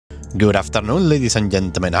Good afternoon, ladies and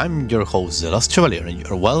gentlemen. I'm your host, the Lost Chevalier, and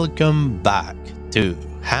you're welcome back to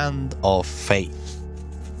Hand of Fate.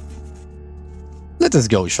 Let us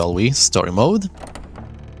go, shall we? Story mode.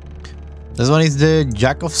 This one is the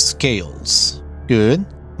Jack of Scales. Good.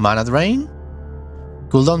 Mana drain.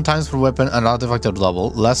 Cooldown times for weapon and artifact are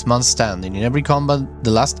double. Last man standing. In every combat,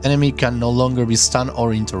 the last enemy can no longer be stunned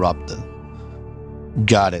or interrupted.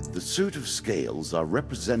 Got it. The suit of scales are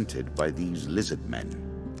represented by these lizard men.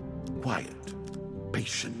 Quiet,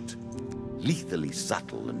 patient, lethally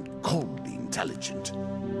subtle, and coldly intelligent.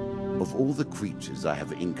 Of all the creatures I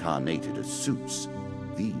have incarnated as suits,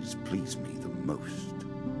 these please me the most.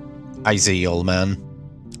 I see, old man.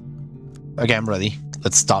 Okay, I'm ready.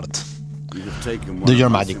 Let's start. You have taken one Do your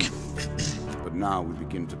of my magic. symbols, but now we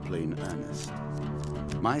begin to play in earnest.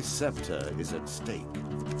 My scepter is at stake,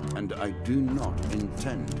 and I do not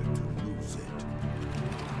intend to lose it.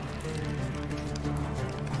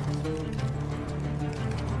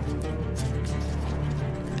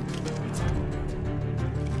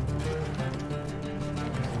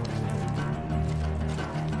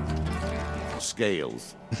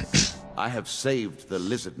 Scales. I have saved the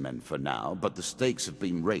lizard men for now, but the stakes have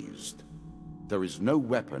been raised. There is no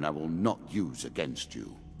weapon I will not use against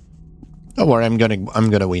you. Don't worry, I'm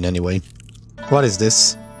gonna win anyway. What is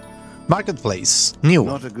this? Marketplace. New.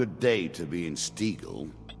 Not a good day to be in Stiegel.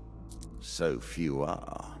 So few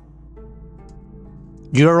are.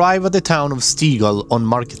 You arrive at the town of Stiegel on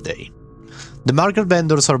market day. The market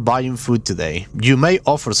vendors are buying food today. You may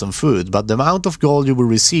offer some food, but the amount of gold you will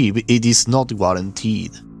receive, it is not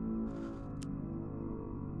guaranteed.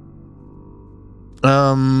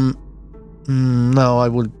 No, I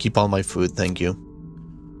will keep all my food, thank you.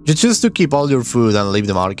 You choose to keep all your food and leave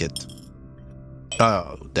the market.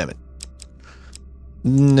 Oh, damn it.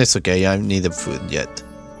 It's okay, I need the food yet.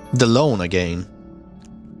 The loan again.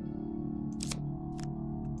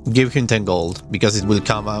 Give him 10 gold, because it will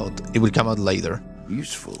come out later.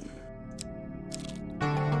 Useful.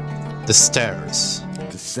 The stairs.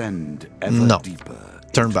 Descend ever deeper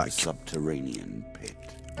Turn into back. the subterranean pit.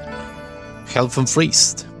 Help from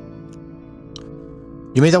Priest.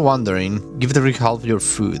 You made a wandering. Give the rig half your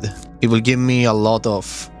food. It will give me a lot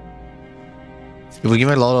of... It will give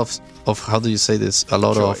me a lot of how do you say this? A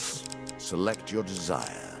lot Choice. of... Select your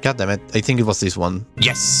desire. God damn it, I think it was this one.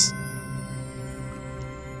 Yes!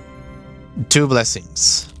 2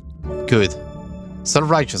 blessings. Good.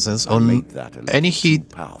 Self-righteousness on any hit.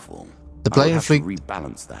 Powerful. The player inflicts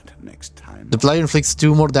rebalance that next time. The player inflicts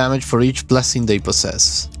 2 more damage for each blessing they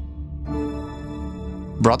possess.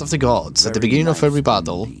 Wrath of the Gods. At the beginning of every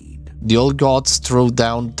battle, the old gods throw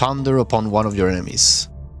down thunder upon one of your enemies.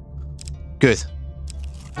 Good.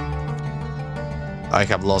 I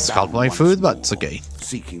have lost half my food, but it's okay.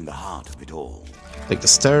 Seeking the heart of it all. Take the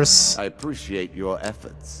stairs. I appreciate your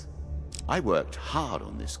efforts. I worked hard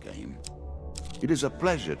on this game. It is a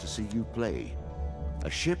pleasure to see you play. A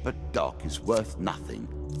ship at dock is worth nothing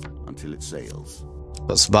until it sails.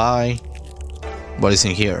 Pass by. What is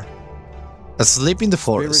in here? Asleep in the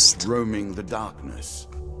forest. Spirits roaming the darkness.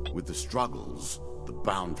 With the struggles, the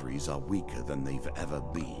boundaries are weaker than they've ever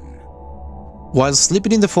been. While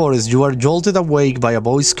sleeping in the forest, you are jolted awake by a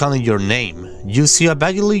voice calling your name. You see a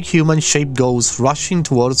vaguely human-shaped ghost rushing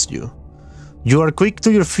towards you. You are quick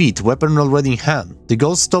to your feet, weapon already in hand. The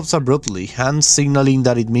ghost stops abruptly, hand signaling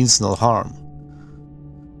that it means no harm.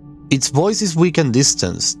 Its voice is weak and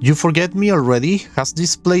distant. You forget me already? Has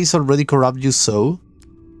this place already corrupted you so?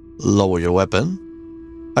 Lower your weapon.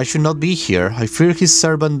 I should not be here. I fear his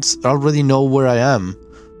servants already know where I am.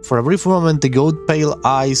 For a brief moment, the goat-pale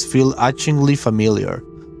eyes feel achingly familiar.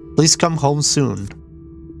 Please come home soon.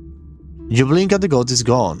 You blink and the goat is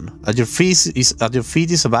gone. At your feet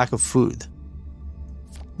is a bag of food.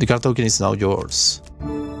 The card token is now yours.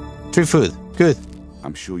 3 food. Good.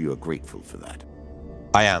 I'm sure you are grateful for that.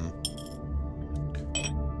 I am.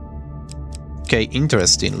 Okay,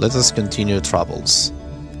 interesting. Let us continue travels.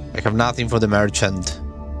 I have nothing for the merchant.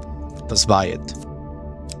 Let's buy it.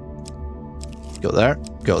 Go there.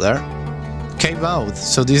 Go there. Cave mouth.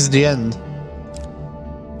 So this is the end.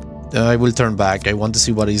 I will turn back. I want to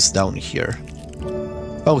see what is down here.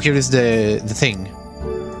 Oh, here is the thing.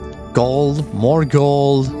 Gold,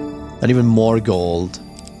 and even more gold.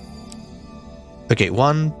 Okay,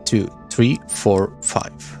 1, 2, 3, 4,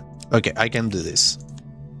 5. Okay, I can do this.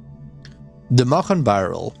 The Mohan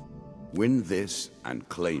Barrel. Win this and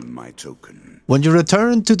claim my token. When you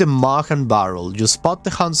return to the Mohan Barrel, you spot the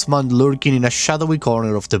huntsman lurking in a shadowy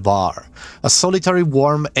corner of the bar. A solitary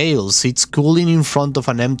warm ale sits cooling in front of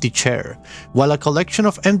an empty chair, while a collection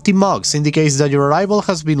of empty mugs indicates that your arrival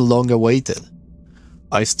has been long awaited.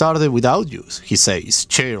 I started without you, he says,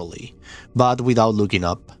 cheerily, but without looking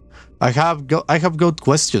up. I have got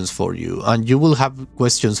questions for you, and you will have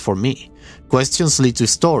questions for me. Questions lead to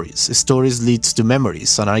stories, stories lead to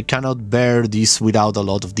memories, and I cannot bear this without a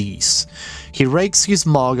lot of these. He rakes his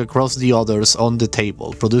mug across the others on the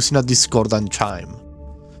table, producing a discordant chime.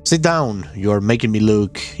 Sit down, you are making me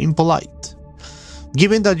look impolite.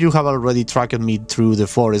 Given that you have already tracked me through the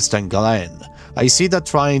forest and glen, I see that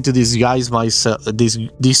trying to disguise myself,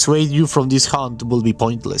 dissuade you from this hunt will be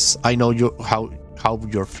pointless. I know how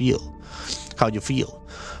you feel.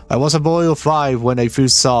 I was a boy of 5 when I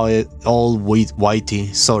first saw it all with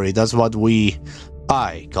Whitey. Sorry, that's what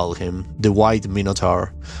I call him, the White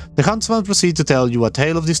Minotaur. The huntsman proceeds to tell you a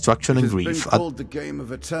tale of destruction and grief. It's been called the game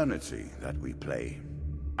of eternity that we play.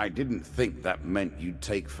 I didn't think that meant you'd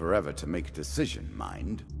take forever to make a decision,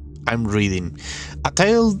 mind. I'm reading. A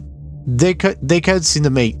tale decades in the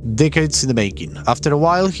making. After a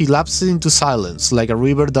while, he lapses into silence, like a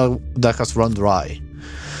river that has run dry.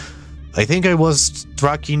 I think I was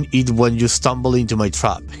tracking it when you stumbled into my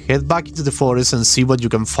trap. Head back into the forest and see what you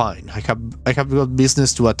can find. I have got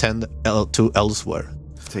business to attend to elsewhere.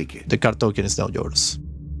 Take it. The card token is now yours.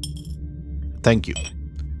 Thank you.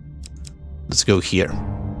 Let's go here.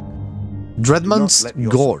 Dreadman's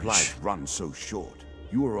Gorge. Run so short.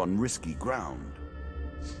 You are on risky ground.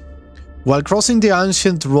 While crossing the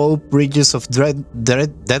ancient rope bridges of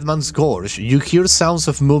Deadman's Gorge, you hear sounds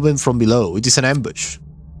of movement from below. It is an ambush.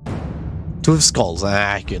 2 skulls.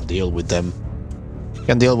 I can deal with them.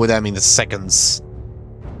 Can deal with them in seconds.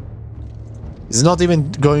 It's not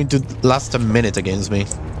even going to last a minute against me.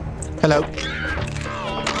 Hello.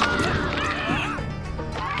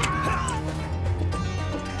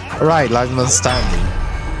 Right, last man standing.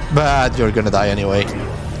 But you're gonna die anyway.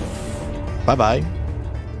 Bye-bye.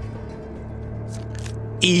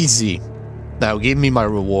 Easy. Now give me my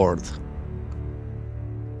reward.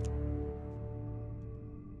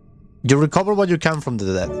 You recover what you can from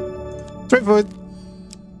the dead. 3 food.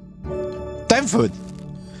 10 food.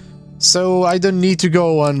 So I don't need to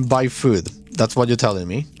go and buy food. That's what you're telling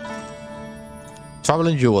me.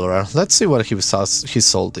 Traveling jeweler. Let's see what he's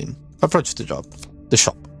sold in. Approach the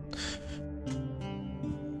shop.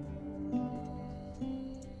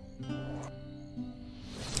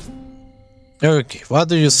 Okay,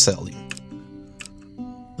 what are you selling?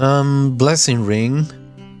 Blessing ring.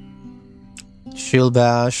 Shield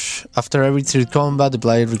bash. After every 3 combat, the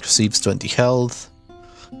player receives 20 health.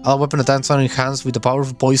 All weapon attacks are enhanced with a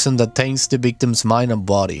powerful poison that taints the victim's mind and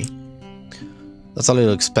body. That's a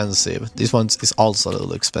little expensive. This one is also a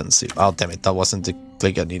little expensive. Oh damn it, that wasn't the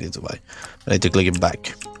click I needed to buy. I need to click it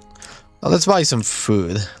back. Now let's buy some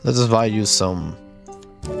food. Let's buy you some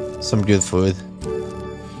good food.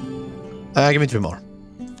 Give me 3 more.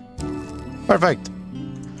 Perfect.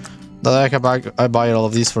 Now that I buy all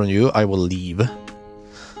of these from you, I will leave.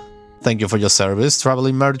 Thank you for your service,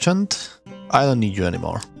 traveling merchant. I don't need you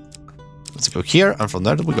anymore. Let's go here, and from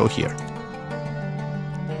there we go here.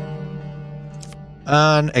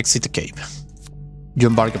 And exit the cave. You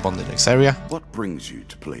embark upon the next area. What brings you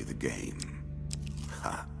to play the game?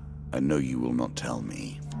 Ha! I know you will not tell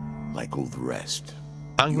me. Like all the rest.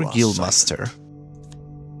 Angry Guildmaster.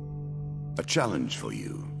 A challenge for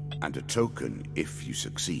you, and a token if you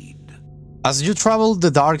succeed. As you travel the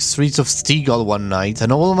dark streets of Stegall one night, a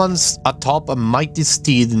nobleman atop a mighty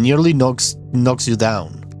steed nearly knocks you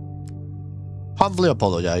down. Humbly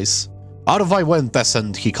apologize. Out of my way,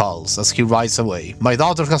 peasant, he calls as he rides away. My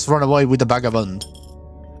daughter has run away with the vagabond.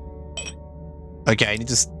 Okay, I need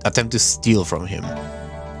to attempt to steal from him.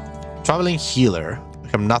 Traveling healer. I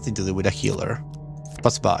have nothing to do with a healer.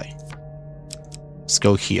 Pass by. Let's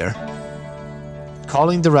go here.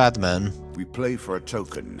 Calling the Ratman. We play for a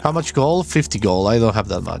token now. How much gold? 50 gold. I don't have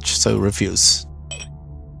that much, so refuse.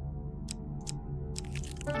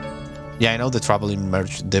 Yeah, I know the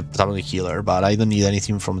traveling healer, but I don't need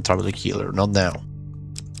anything from a traveling healer. Not now.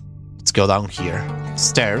 Let's go down here.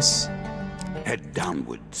 Stairs. Head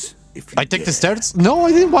downwards. If you I take the stairs? No,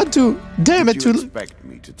 I didn't want to. Damn it! Did you expect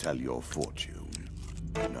me to tell your fortune?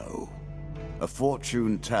 No. A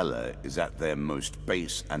fortune teller is at their most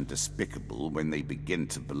base and despicable when they begin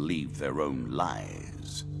to believe their own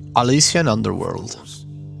lies. Elysian Underworld.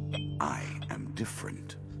 I am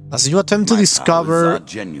different. As you attempt to discover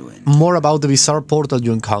more about the bizarre portal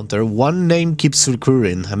you encounter, one name keeps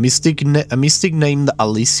recurring, a mystic named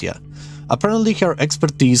Alicia. Apparently her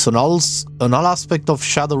expertise on all aspects of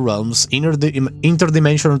Shadow Realms,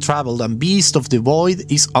 interdimensional travel and beasts of the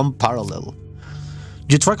void is unparalleled.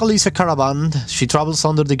 You track Alicia Caravan. She travels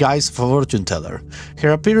under the guise of a fortune teller.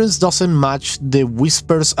 Her appearance doesn't match the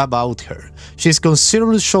whispers about her. She is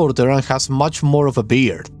considerably shorter and has much more of a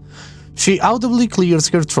beard. She audibly clears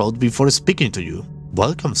her throat before speaking to you.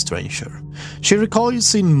 Welcome, stranger. She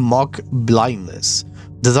recoils in mock blindness.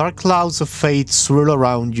 The dark clouds of fate swirl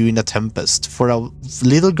around you in a tempest. For a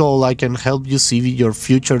little gold, I can help you see your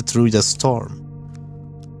future through the storm.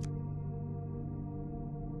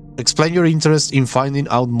 Explain your interest in finding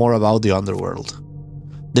out more about the underworld.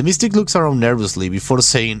 The mystic looks around nervously before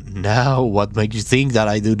saying, Now, what makes you think that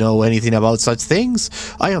I do know anything about such things?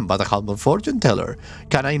 I am but a humble fortune teller.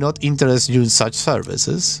 Can I not interest you in such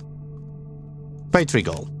services? Pay 3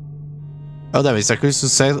 gold. Oh, damn, it's a quick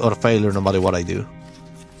success or failure no matter what I do.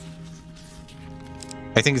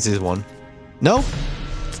 I think it's this one. No?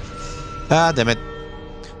 Ah, damn it.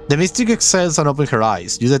 The mystic exhales and opens her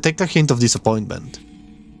eyes. You detect a hint of disappointment.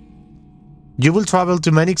 You will travel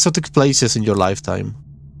to many exotic places in your lifetime.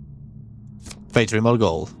 Pay 3 more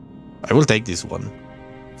gold. I will take this one.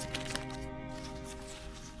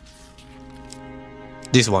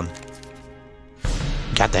 This one.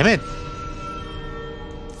 God damn it!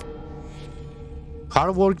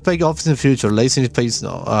 Hard work pays off in the future. Laziness pays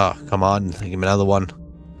no. Ah, come on. Give me another one.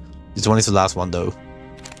 This one is the last one, though.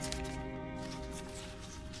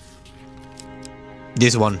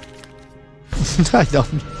 This one. I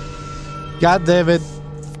don't. God damn it.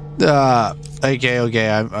 Okay.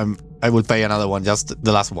 I will pay another one. Just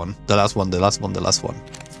the last one. The last one.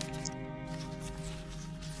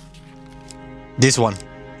 This one.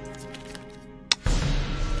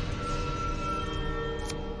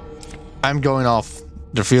 I'm going off.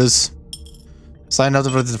 Refuse. Sign out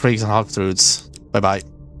of the freaks and half-truths. Bye-bye.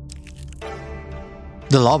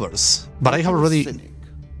 The lovers. But I have already... Cynic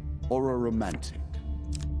or a romantic?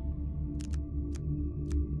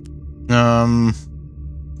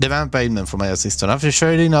 Demand payment for my assistant. After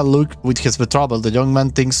sharing a look with his betrothed, the young man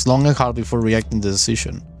thinks long and hard before reacting to the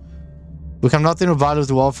decision. We have nothing of value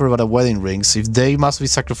to offer but a wedding rings. If they must be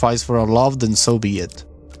sacrificed for our love, then so be it.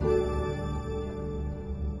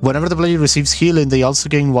 Whenever the player receives healing, they also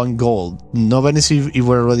gain 1 gold. No benefit if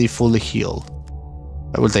we're already fully healed.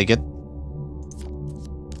 I will take it.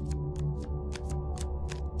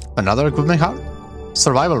 Another equipment heart?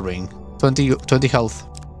 Survival ring. 20 health.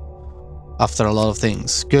 After a lot of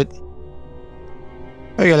things. Good.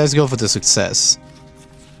 Okay, let's go for the success.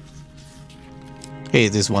 Hey,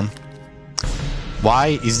 this one.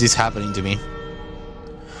 Why is this happening to me?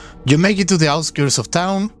 You make it to the outskirts of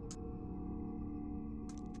town.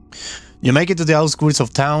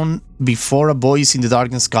 Before a voice in the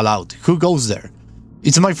darkness call out. Who goes there?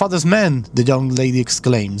 It's my father's men, the young lady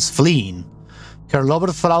exclaims, fleeing. Her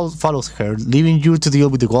lover follows her, leaving you to deal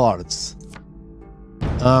with the guards.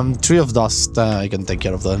 3 of dust, I can take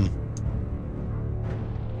care of them.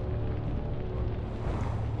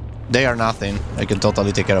 They are nothing. I can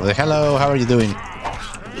totally take care of them. Hello, how are you doing?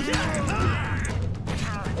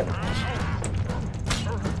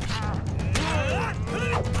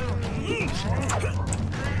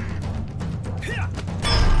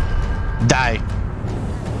 Die.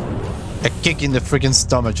 A kick in the freaking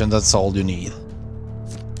stomach and that's all you need.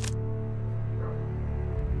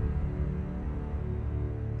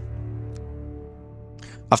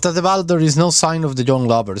 After the battle, there is no sign of the young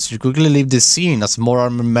lovers. You quickly leave the scene as more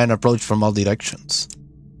armed men approach from all directions.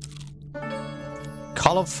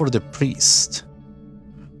 Call up for the priest.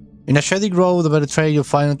 In a shady grove of a trade, you'll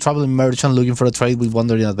find a traveling merchant looking for a trade with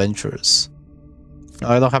wandering adventurers.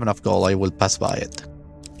 I don't have enough gold, I will pass by it.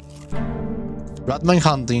 Ratman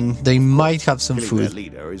hunting, they might have some food. Their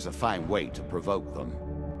leader is a fine way to provoke them.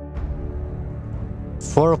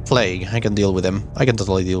 For a plague, I can deal with them. I can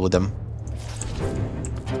totally deal with them.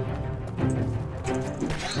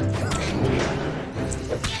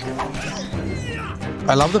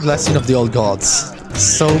 I love the blessing of the old gods.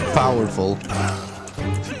 So powerful.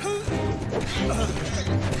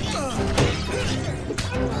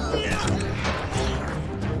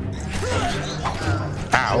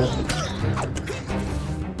 Ow.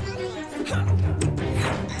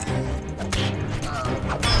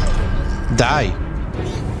 Die.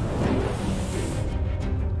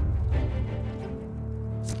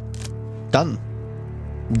 Done.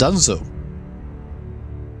 Donezo.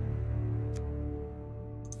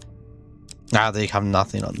 Ah, they have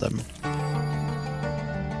nothing on them.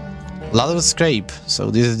 Ladder scrape.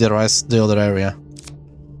 So this is the other area.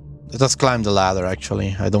 Let us climb the ladder.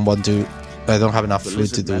 Actually, I don't want to. I don't have enough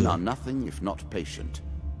food to do. Men are nothing if not patient.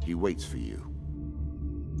 He waits for you.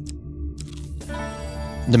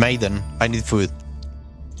 The maiden. I need food.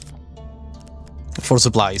 For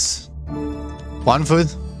supplies. 1 food.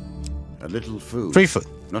 A little food. 3 food.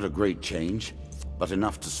 Not a great change, but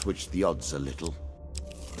enough to switch the odds a little.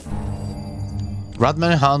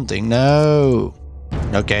 Ratman hunting, no.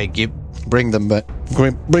 Okay, bring them back.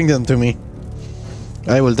 Bring them to me.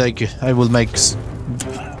 I will take care of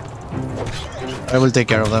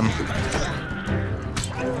them.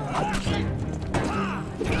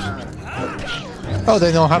 Oh,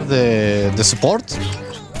 they don't have the support?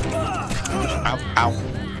 Ow, ow.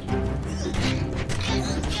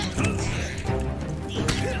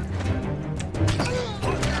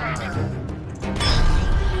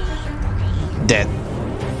 Dead.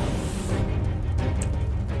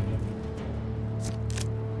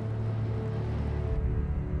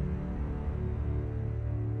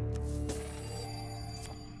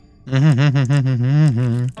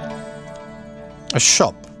 A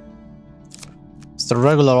shop. It's the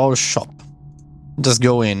regular old shop. Just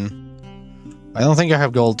go in. I don't think I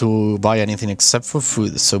have gold to buy anything except for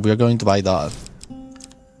food, so we are going to buy that.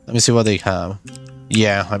 Let me see what they have.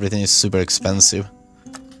 Yeah, everything is super expensive.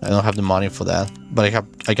 I don't have the money for that, but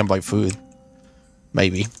I can buy food.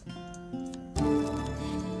 Maybe.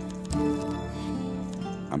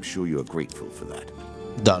 I'm sure you are grateful for that.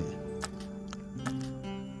 Done.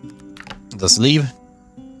 Let's leave.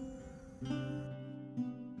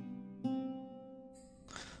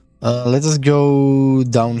 Let us go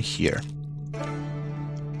down here.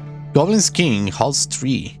 Goblin's King, Halls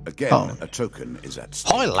 3. Again, a token is at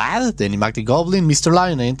stake. Hi lad! The enigmatic goblin, Mr.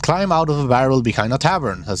 Lionel, climb out of a barrel behind a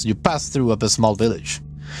tavern as you pass through up a small village.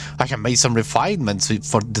 I have made some refinements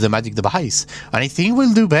for the magic device, and I think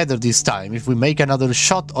we'll do better this time if we make another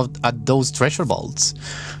shot at those treasure vaults.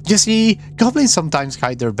 You see, goblins sometimes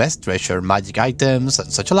hide their best treasure, magic items, and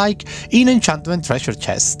such alike, in enchantment treasure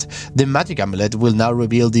chest. The magic amulet will now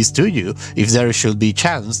reveal this to you, if there should be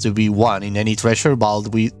chance to be one in any treasure vault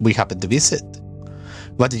we happen to visit.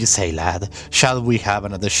 What do you say, lad? Shall we have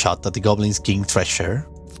another shot at the Goblin's King treasure?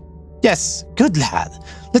 Yes, good lad.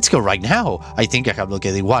 Let's go right now. I think I have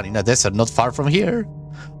located one in a desert not far from here.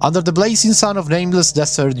 Under the blazing sun of nameless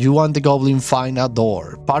desert, you and the goblin find a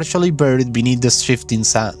door, partially buried beneath the shifting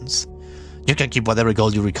sands. You can keep whatever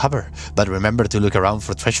gold you recover, but remember to look around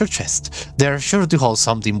for treasure chests. They are sure to hold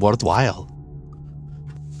something worthwhile.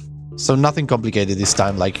 So nothing complicated this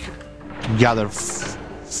time, like gather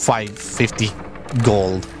 550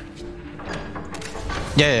 gold.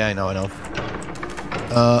 Yeah, I know.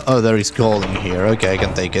 Oh, there is gold in here. Okay, I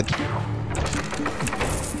can take it.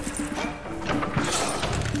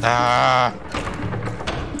 Ah!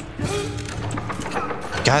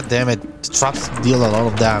 God damn it. The traps deal a lot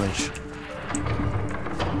of damage.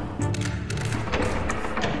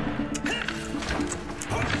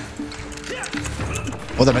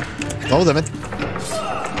 Oh, damn it. Oh, damn it.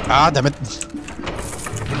 Ah, damn it.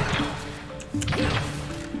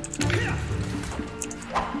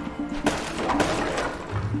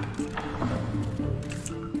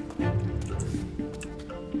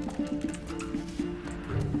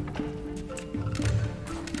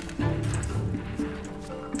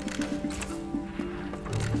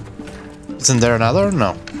 Isn't there another?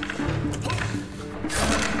 No.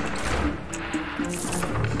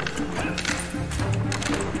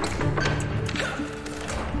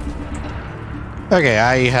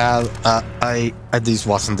 Okay, this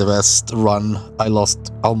wasn't the best run. I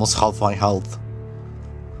lost almost half my health.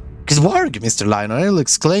 Good work, Mr. Lionel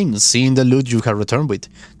exclaimed, seeing the loot you had returned with.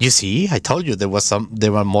 You see, I told you there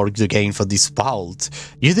were more to gain for this vault.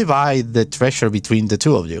 You divide the treasure between the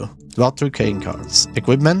two of you. Got 3 cane cards.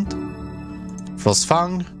 Equipment.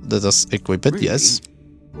 Frostfang, let us equip it, really? Yes.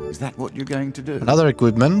 Is that what you're going to do? Another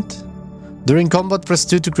equipment. During combat, press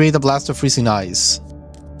 2 to create a blast of freezing ice.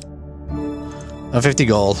 And 50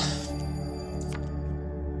 gold.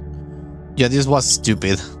 Yeah, this was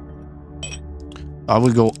stupid. I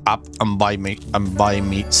will go up and buy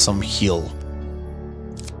me some heal.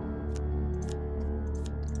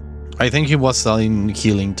 I think he was selling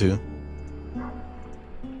healing too.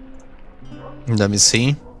 Let me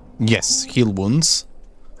see. Yes, heal wounds.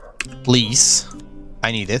 Please.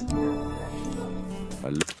 I need it.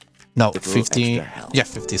 No, 50. Yeah,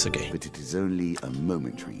 50 is okay. But it is only a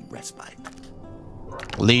momentary respite.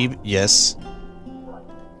 Leave, yes.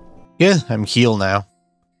 Yeah, I'm healed now.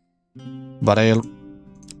 But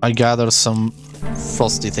I gather some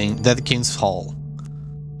frosty thing. Dead King's Hall.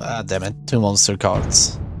 Ah, damn it. 2 monster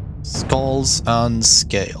cards. Skulls and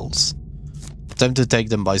Scales. Time to take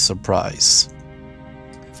them by surprise.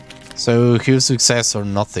 So here's success or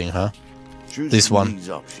nothing, huh? Choose this one. These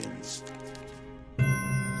options.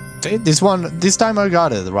 Okay, this time I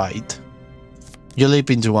got it right. You leap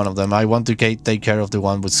into one of them. I want to take care of the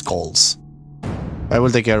one with skulls. I will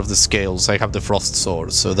take care of the scales. I have the frost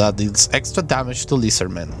sword, so that deals extra damage to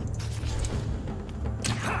lizardmen.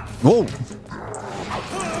 Whoa!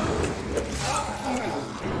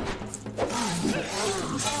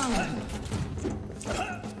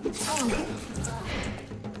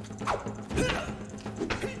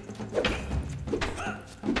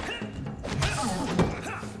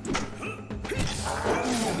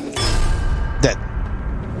 Dead.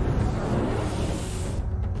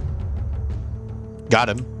 Got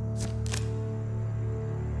him.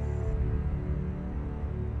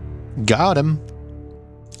 Got him.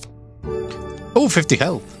 Oh, 50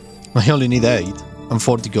 health. I only need 8 and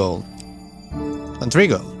 40 gold. And 3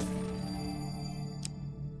 gold.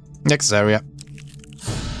 Next area.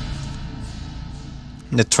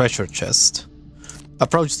 The treasure chest.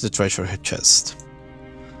 Approach the treasure chest.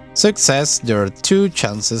 Success. There are 2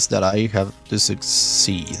 chances that I have to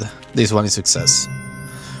succeed. This one is success.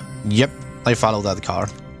 Yep, I follow that car.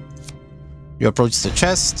 You approach the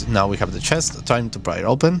chest. Now we have the chest. Time to pry it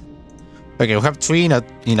open. Okay, we have 3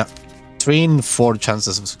 in 4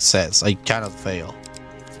 chances of success. I cannot fail.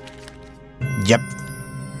 Yep.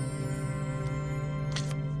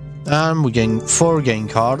 And we gain 4 game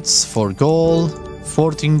cards, 4 gold,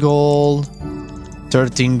 14 gold,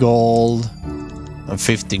 13 gold, and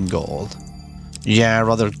 15 gold. Yeah, I'd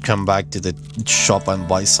rather come back to the shop and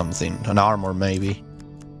buy something. An armor, maybe.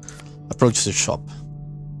 Approach the shop.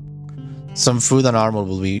 Some food and armor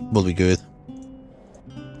will be good.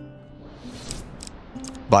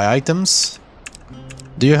 Buy items.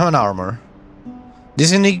 Do you have an armor?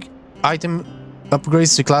 This unique item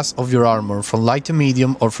upgrades the class of your armor from light to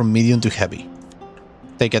medium or from medium to heavy.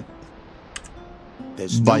 Take it.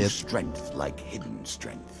 There's Buy no it. strength like hidden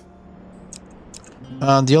strength.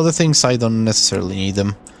 And the other things, I don't necessarily need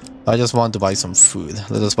them. I just want to buy some food.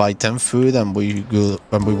 Let us buy 10 food and we will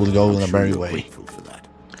go in a merry way. Grateful for that.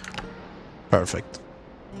 Perfect.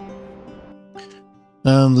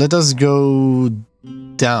 Let us go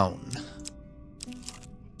down.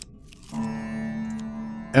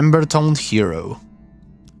 Ember-toned hero.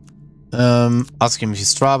 Ask him if he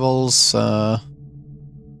travels. Let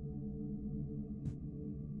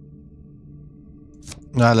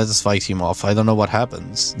us fight him off. I don't know what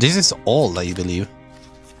happens. This is all, I believe.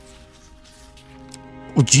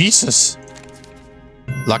 Oh, Jesus!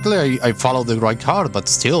 Luckily, I followed the right card, but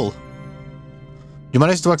still. You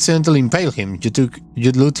managed to accidentally impale him.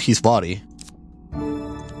 You loot his body.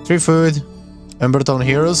 3 food. Emberton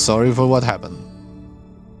Heroes, sorry for what happened.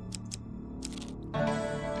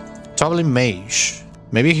 Traveling Mage.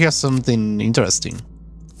 Maybe he has something interesting.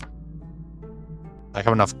 I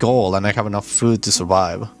have enough gold and I have enough food to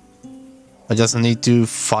survive. I just need to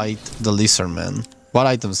fight the lizardman. What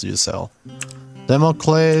items do you sell?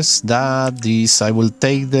 Democles, these. I will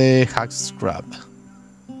take the hack scrap.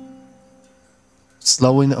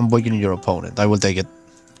 Slowing and weakening your opponent. I will take it.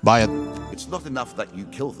 Buy it. It's not enough that you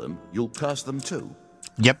kill them, you'll curse them too.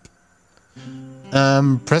 Yep.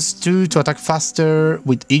 Press 2 to attack faster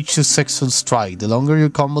with each successful strike. The longer your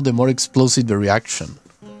combo, the more explosive the reaction.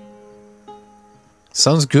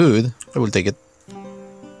 Sounds good. I will take it.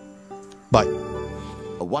 Bye.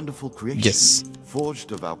 A wonderful creation. Yes.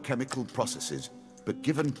 Forged of alchemical processes, but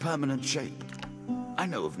given permanent shape. I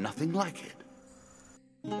know of nothing like it.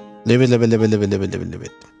 Leave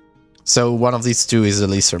it. So one of these 2 is the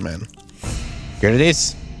lizardman. Here it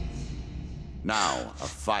is. Now, a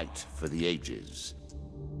fight for the ages.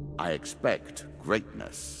 I expect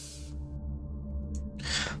greatness.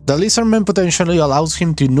 The lizardman potentially allows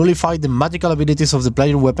him to nullify the magical abilities of the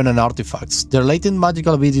player weapon and artifacts. Their latent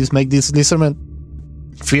magical abilities make this lizardman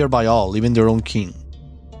feared by all, even their own king.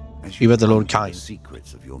 Even the Lord Kind. The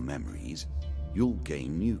secrets of your memories, you'll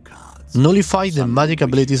gain new cards. Nullify the magic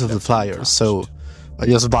abilities of the player, so I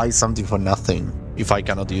just buy something for nothing if I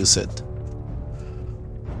cannot use it.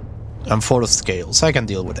 I'm 4 of scales, I can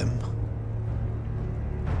deal with him.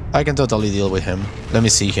 I can totally deal with him. Let me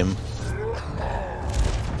see him.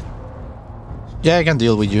 Yeah, I can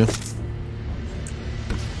deal with you.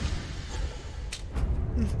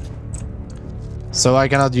 So I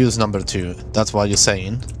cannot use number 2. That's what you're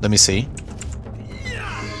saying. Let me see.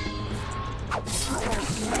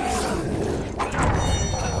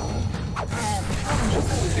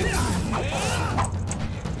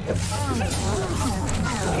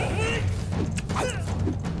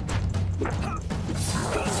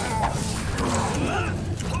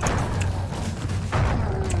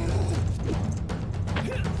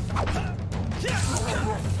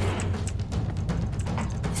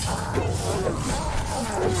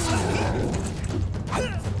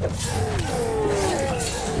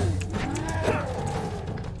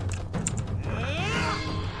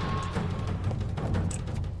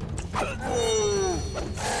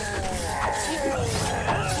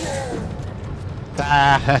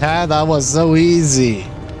 That was so easy.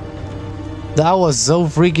 That was so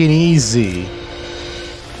freaking easy.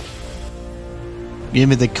 Give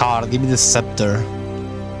me the card, give me the scepter.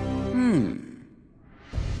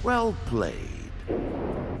 Well played.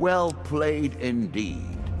 Well played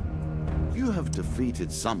indeed. You have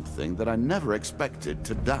defeated something that I never expected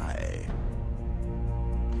to die.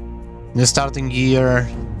 New starting gear,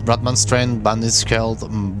 Bradman strength, bandage health,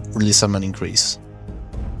 lizardman increase.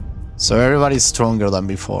 So everybody's stronger than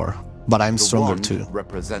before, but I'm stronger too. The wand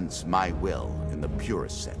represents my will in the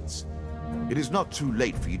purest sense. It is not too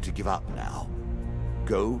late for you to give up now.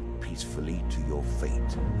 Go peacefully to your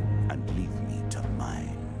fate and leave me to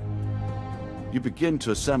mine. You begin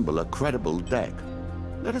to assemble a credible deck.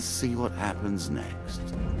 Let us see what happens next.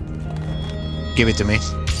 Give it to me.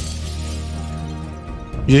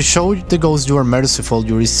 You show the ghost you are merciful,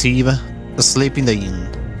 you receive a sleep in the inn.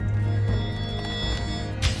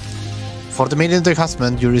 For the maiden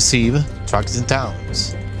husband, you receive tracks in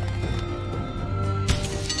towns.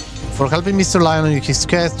 For helping Mr. Lion in his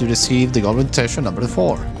quest, you receive the Golden Station number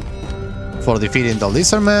 4. For defeating the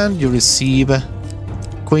Lizardman, you receive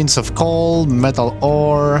Queens of Coal, Metal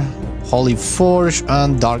Ore, Holy Forge,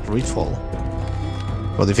 and Dark Ritual.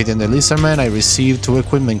 For defeating the Lizardman, I received 2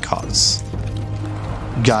 equipment cards.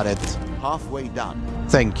 Got it. Halfway done.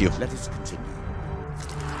 Thank you. Let us continue.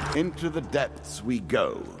 Into the depths we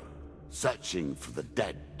go, searching for the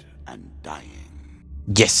dead and dying.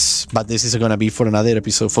 Yes, but this is gonna be for another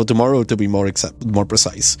episode for tomorrow to be more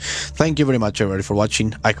precise. Thank you very much everybody for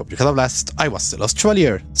watching. I hope you had a blast. I was the Lost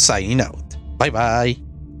Chevalier, signing out. Bye bye.